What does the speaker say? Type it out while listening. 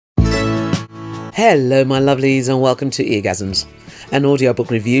Hello my lovelies and welcome to Eargasms, an audiobook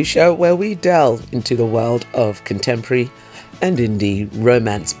review show where we delve into the world of contemporary and indie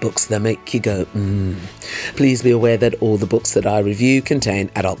romance books that make you go Please be aware that all the books that I review contain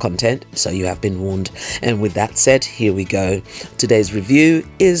adult content, so you have been warned. And with that said, here we go. Today's review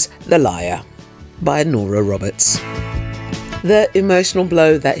is The Liar by Nora Roberts. The emotional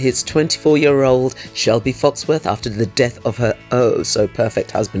blow that hits 24-year-old Shelby Foxworth after the death of her oh-so-perfect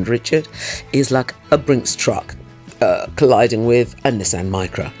husband Richard is like a brinx truck colliding with a Nissan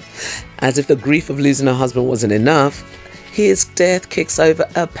Micra. As if the grief of losing her husband wasn't enough, his death kicks over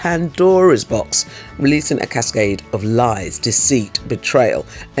a Pandora's box, releasing a cascade of lies, deceit, betrayal,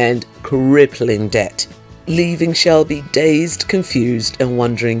 and crippling debt, leaving Shelby dazed, confused, and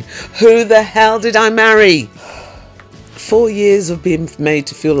wondering, who the hell did I marry? 4 years of being made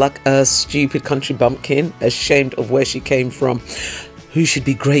to feel like a stupid country bumpkin, ashamed of where she came from, who should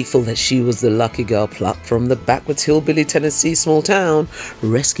be grateful that she was the lucky girl plucked from the backwoods hillbilly Tennessee small town,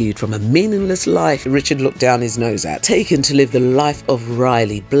 rescued from a meaningless life Richard looked down his nose at, taken to live the life of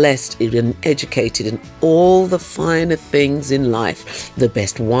Riley, blessed and educated in all the finer things in life, the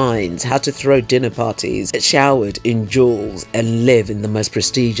best wines, how to throw dinner parties, showered in jewels, and live in the most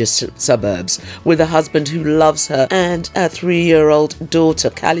prestigious suburbs with a husband who loves her and a 3-year-old daughter,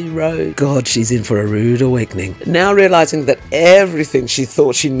 Callie Rose. God, she's in for a rude awakening. Now realizing that everything she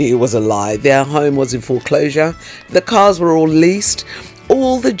thought she knew was a lie. Their home was in foreclosure, the cars were all leased,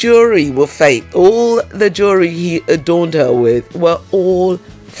 all the jewelry were fake, all the jewelry he adorned her with were all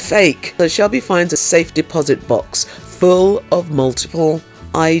fake. So Shelby finds a safe deposit box full of multiple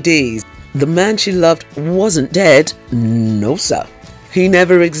IDs. The man she loved wasn't dead. No sir, he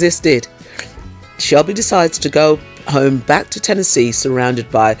never existed. Shelby decides to go home back to Tennessee, surrounded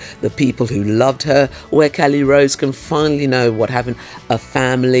by the people who loved her, where Callie Rose can finally know what having a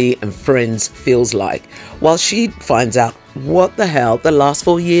family and friends feels like, while she finds out what the hell the last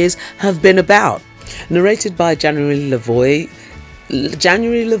 4 years have been about. Narrated by January Lavoie.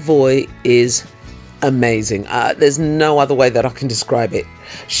 January Lavoie is amazing. There's no other way that I can describe it.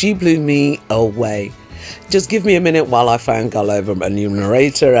 She blew me away. Just give me a minute while I fangirl over a new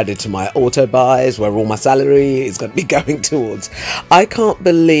narrator added to my auto buys, where all my salary is going to be going towards. I can't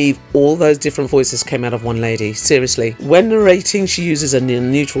believe all those different voices came out of one lady. Seriously. When narrating, she uses a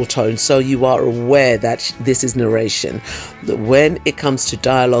neutral tone, so you are aware that this is narration. That when it comes to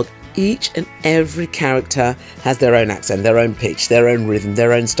dialogue, each and every character has their own accent, their own pitch, their own rhythm,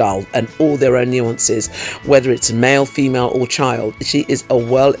 their own style, and all their own nuances. Whether it's male, female, or child, she is a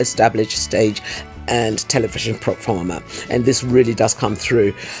well-established stage and television performer, and this really does come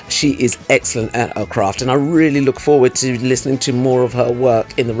through. She is excellent at her craft, and I really look forward to listening to more of her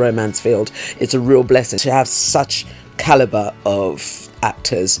work in the romance field. It's a real blessing to have such caliber of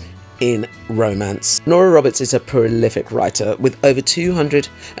actors in romance. Nora Roberts is a prolific writer with over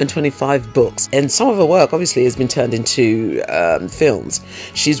 225 books, and some of her work obviously has been turned into films.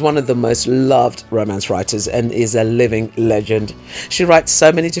 She's one of the most loved romance writers and is a living legend. She writes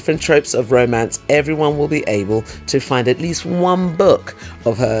so many different tropes of romance, everyone will be able to find at least one book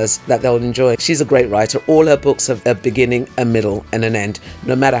of hers that they'll enjoy. She's a great writer. All her books have a beginning, a middle, and an end.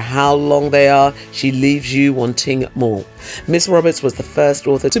 No matter how long they are, she leaves you wanting more. Miss Roberts was the first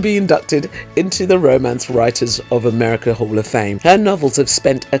author to be inducted into the Romance Writers of America Hall of Fame. Her novels have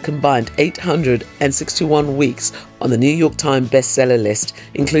spent a combined 861 weeks on the New York Times bestseller list,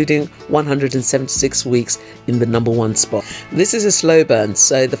 including 176 weeks in the #1 spot. This is a slow burn,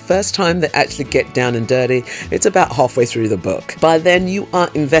 so the first time they actually get down and dirty, it's about halfway through the book. By then you are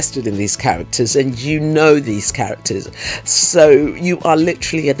invested in these characters and you know these characters, so you are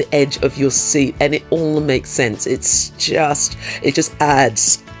literally at the edge of your seat and it all makes sense. It just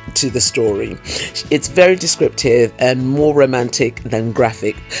adds to the story. It's very descriptive and more romantic than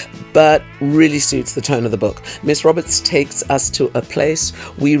graphic, but really suits the tone of the book. Miss Roberts takes us to a place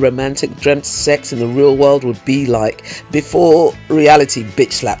we romantic dreamt sex in the real world would be like before reality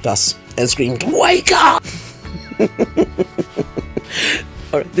bitch slapped us and screamed, "Wake up!"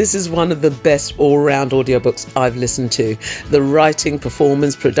 This is one of the best all-round audiobooks I've listened to. The writing,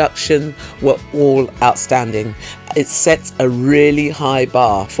 performance, production were all outstanding. It sets a really high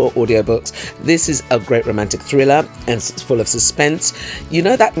bar for audiobooks. This is a great romantic thriller and it's full of suspense. You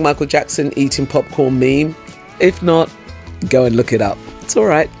know that Michael Jackson eating popcorn meme? If not, go and look it up. It's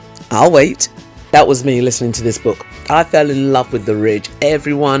alright, I'll wait. That was me listening to this book. I fell in love with the Ridge,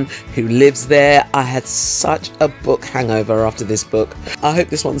 everyone who lives there. I had such a book hangover after this book. I hope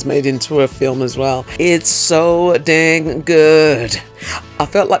this one's made into a film as well. It's so dang good. I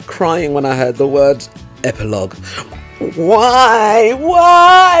felt like crying when I heard the word epilogue. Why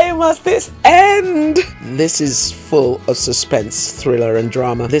must this end? This is full of suspense, thriller and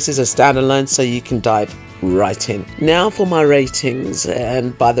drama. This is a standalone, so you can dive right in. Now for my ratings,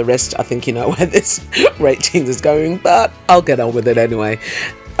 and by the rest I think you know where this rating is going, but I'll get on with it anyway.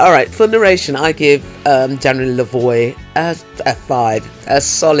 Alright, for narration I give Danielle Lavoie a 5, a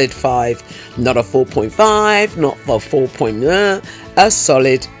solid 5, not a 4.5, not a 4. A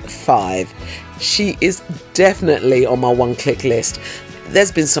solid 5. She is definitely on my one-click list.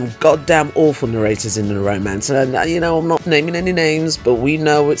 There's been some goddamn awful narrators in the romance, and you know, I'm not naming any names, but we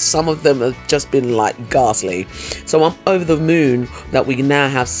know some of them have just been like ghastly. So I'm over the moon that we now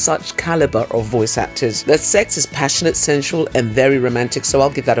have such caliber of voice actors. The sex is passionate, sensual and very romantic, so I'll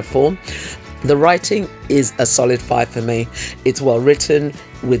give that a 4. The writing is a solid 5 for me. It's well written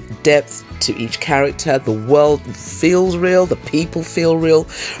with depth to each character. The world feels real, the people feel real.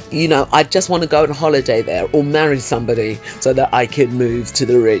 You know, I just want to go on holiday there or marry somebody so that I can move to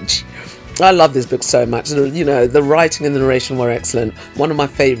the ridge. I love this book so much. You know, the writing and the narration were excellent. One of my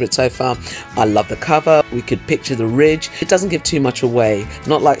favourites so far. I love the cover. We could picture the ridge. It doesn't give too much away.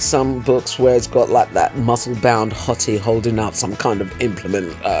 Not like some books where it's got like that muscle-bound hottie holding up some kind of implement.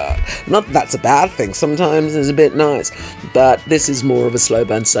 Not that that's a bad thing. Sometimes it's a bit nice. But this is more of a slow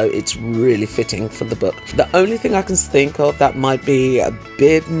burn, so it's really fitting for the book. The only thing I can think of that might be a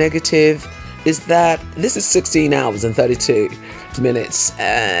bit negative is that this is 16 hours and 32 minutes,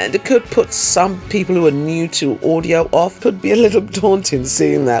 and it could put some people who are new to audio off. Could be a little daunting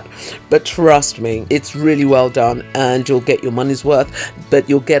seeing that, but trust me, it's really well done and you'll get your money's worth, but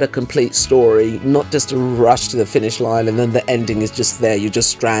you'll get a complete story, not just a rush to the finish line and then the ending is just there. You're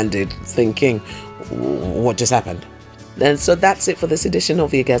just stranded thinking, what just happened? And so that's it for this edition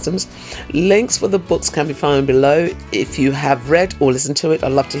of Eargasms. Links for the books can be found below. If you have read or listened to it,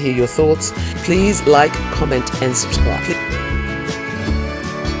 I'd love to hear your thoughts. Please like, comment and subscribe.